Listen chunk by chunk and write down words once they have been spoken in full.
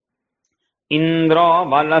इन्द्रो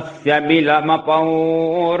बलस्य बिलमपौर्णोत्सय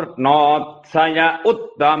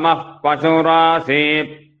उत्तमः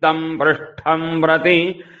पशुरासीप्तम् पृष्ठम् प्रति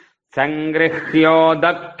सङ्गृह्यो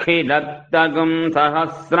दक्षिणत्तगुम्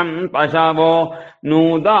सहस्रम् पशवो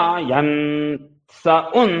नूदायन् स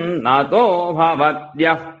उन्नतो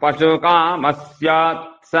भवत्यः पशुकामस्यात्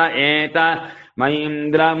स एत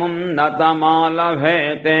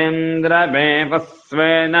मयीन्द्रमुन्नतमालभेतेन्द्रमेव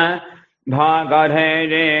स्वेन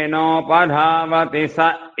भागधेयेनोपधावति स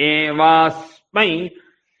एवास्मै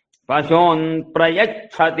पशून्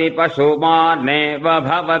प्रयच्छति पशुमानेव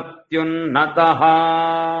भवत्युन्नतः।